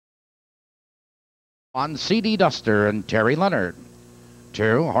On CD Duster and Terry Leonard.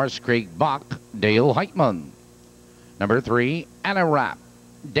 2, Horse Creek Buck, Dale Heitman. Number 3, Anna Rapp,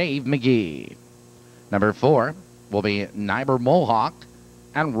 Dave Magee. Number 4 will be Nyber Mohawk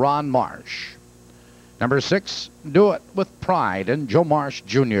and Ron Marsh. Number 6, Do It With Pride and Joe Marsh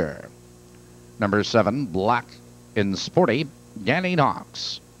Jr. Number 7, Black in Sporty, Danny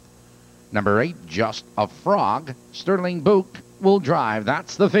Knox. Number 8, Just a Frog, Sterling Book will drive.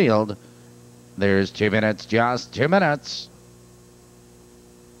 That's the field. There's 2 minutes, just 2 minutes.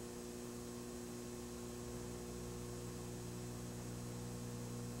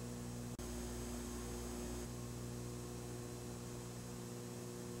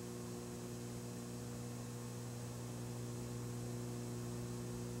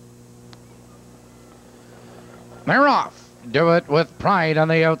 They're off. Do It With Pride on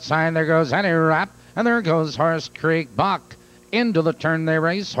the outside. There goes Annie Rapp, and there goes Horse Creek Buck. Into the turn they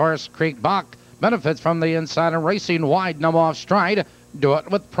race. Horse Creek Buck benefits from the inside and racing wide, no off stride. Do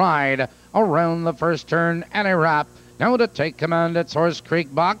It With Pride around the first turn. Annie Rapp now to take command. It's Horse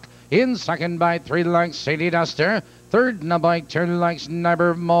Creek Buck in second by 3 lengths. CD Duster third now by 2 lengths.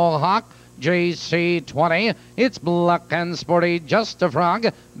 Nyber Mohawk. JC20, it's Black and Sporty, Just a Frog,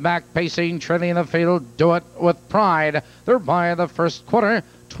 back pacing, trailing the field, Do It With Pride. They're by the first quarter,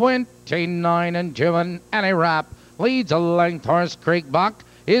 29 and 2, and Annie Rapp leads a length. Horse Creek Buck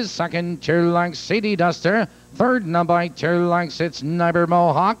is second, 2 lengths. CD Duster, third now by 2 lengths. It's Nyber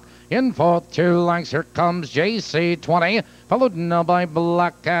Mohawk. In fourth, 2 lengths. Here comes JC20, followed now by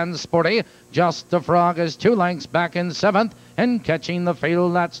Black and Sporty. Just a Frog is 2 lengths back in seventh, and catching the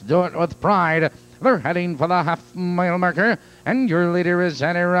field, that's Do It With Pride. They're heading for the half-mile marker, and your leader is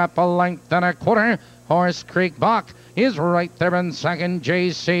Annie Rapp, a length and a quarter. Horse Creek Buck is right there in second.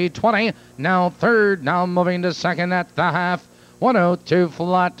 JC20 now third, now moving to second at the half. 102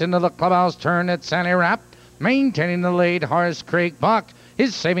 flat into the clubhouse turn. It's Annie Rapp maintaining the lead. Horse Creek Buck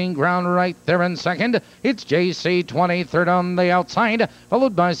is saving ground right there in second. It's JC20 third on the outside,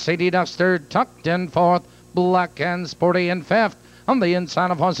 followed by CD Duster tucked in fourth. Black and Sporty in fifth. On the inside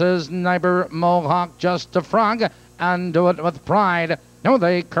of horses, Nyber Mohawk, Just a Frog, and Do It With Pride. Now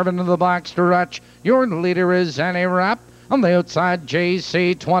they curve into the back stretch. Your leader is Annie Rapp. On the outside,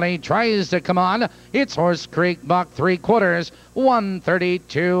 JC20 tries to come on. It's Horse Creek Buck, 3/4,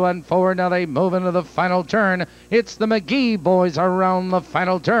 132 and forward. Now they move into the final turn. It's the Magee boys around the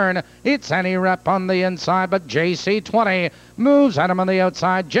final turn. It's Annie Rapp on the inside, but JC20 moves at him on the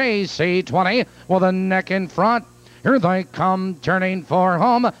outside. JC20 with a neck in front. Here they come, turning for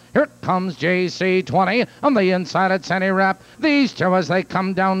home. Here comes JC20. On the inside, it's Annie Rapp. These two as they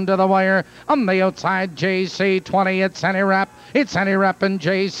come down to the wire. On the outside, JC20, it's Annie Rapp. It's Annie Rapp and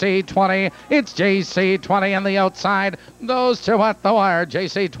JC20. It's JC20 on the outside. Those two at the wire,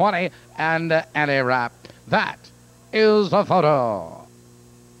 JC20 and Annie Rapp. That is the photo.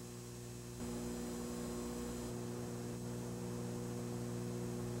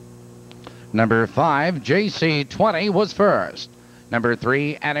 Number 5, JC20 was first. Number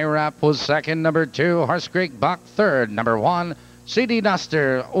 3, Annie Rapp was second. Number 2, Horse Creek Buck third. Number 1, CD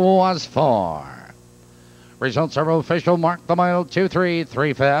Duster was 4. Results are official. Mark the mile 2-3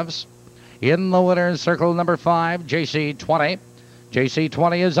 3/5. In the winner's circle, number 5, JC20.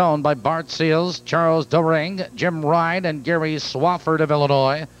 JC20 is owned by Bart Seals, Charles Doring, Jim Ride, and Gary Swafford of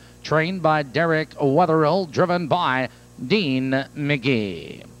Illinois. Trained by Derek Wetherill, driven by Dean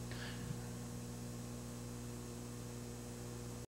Magee.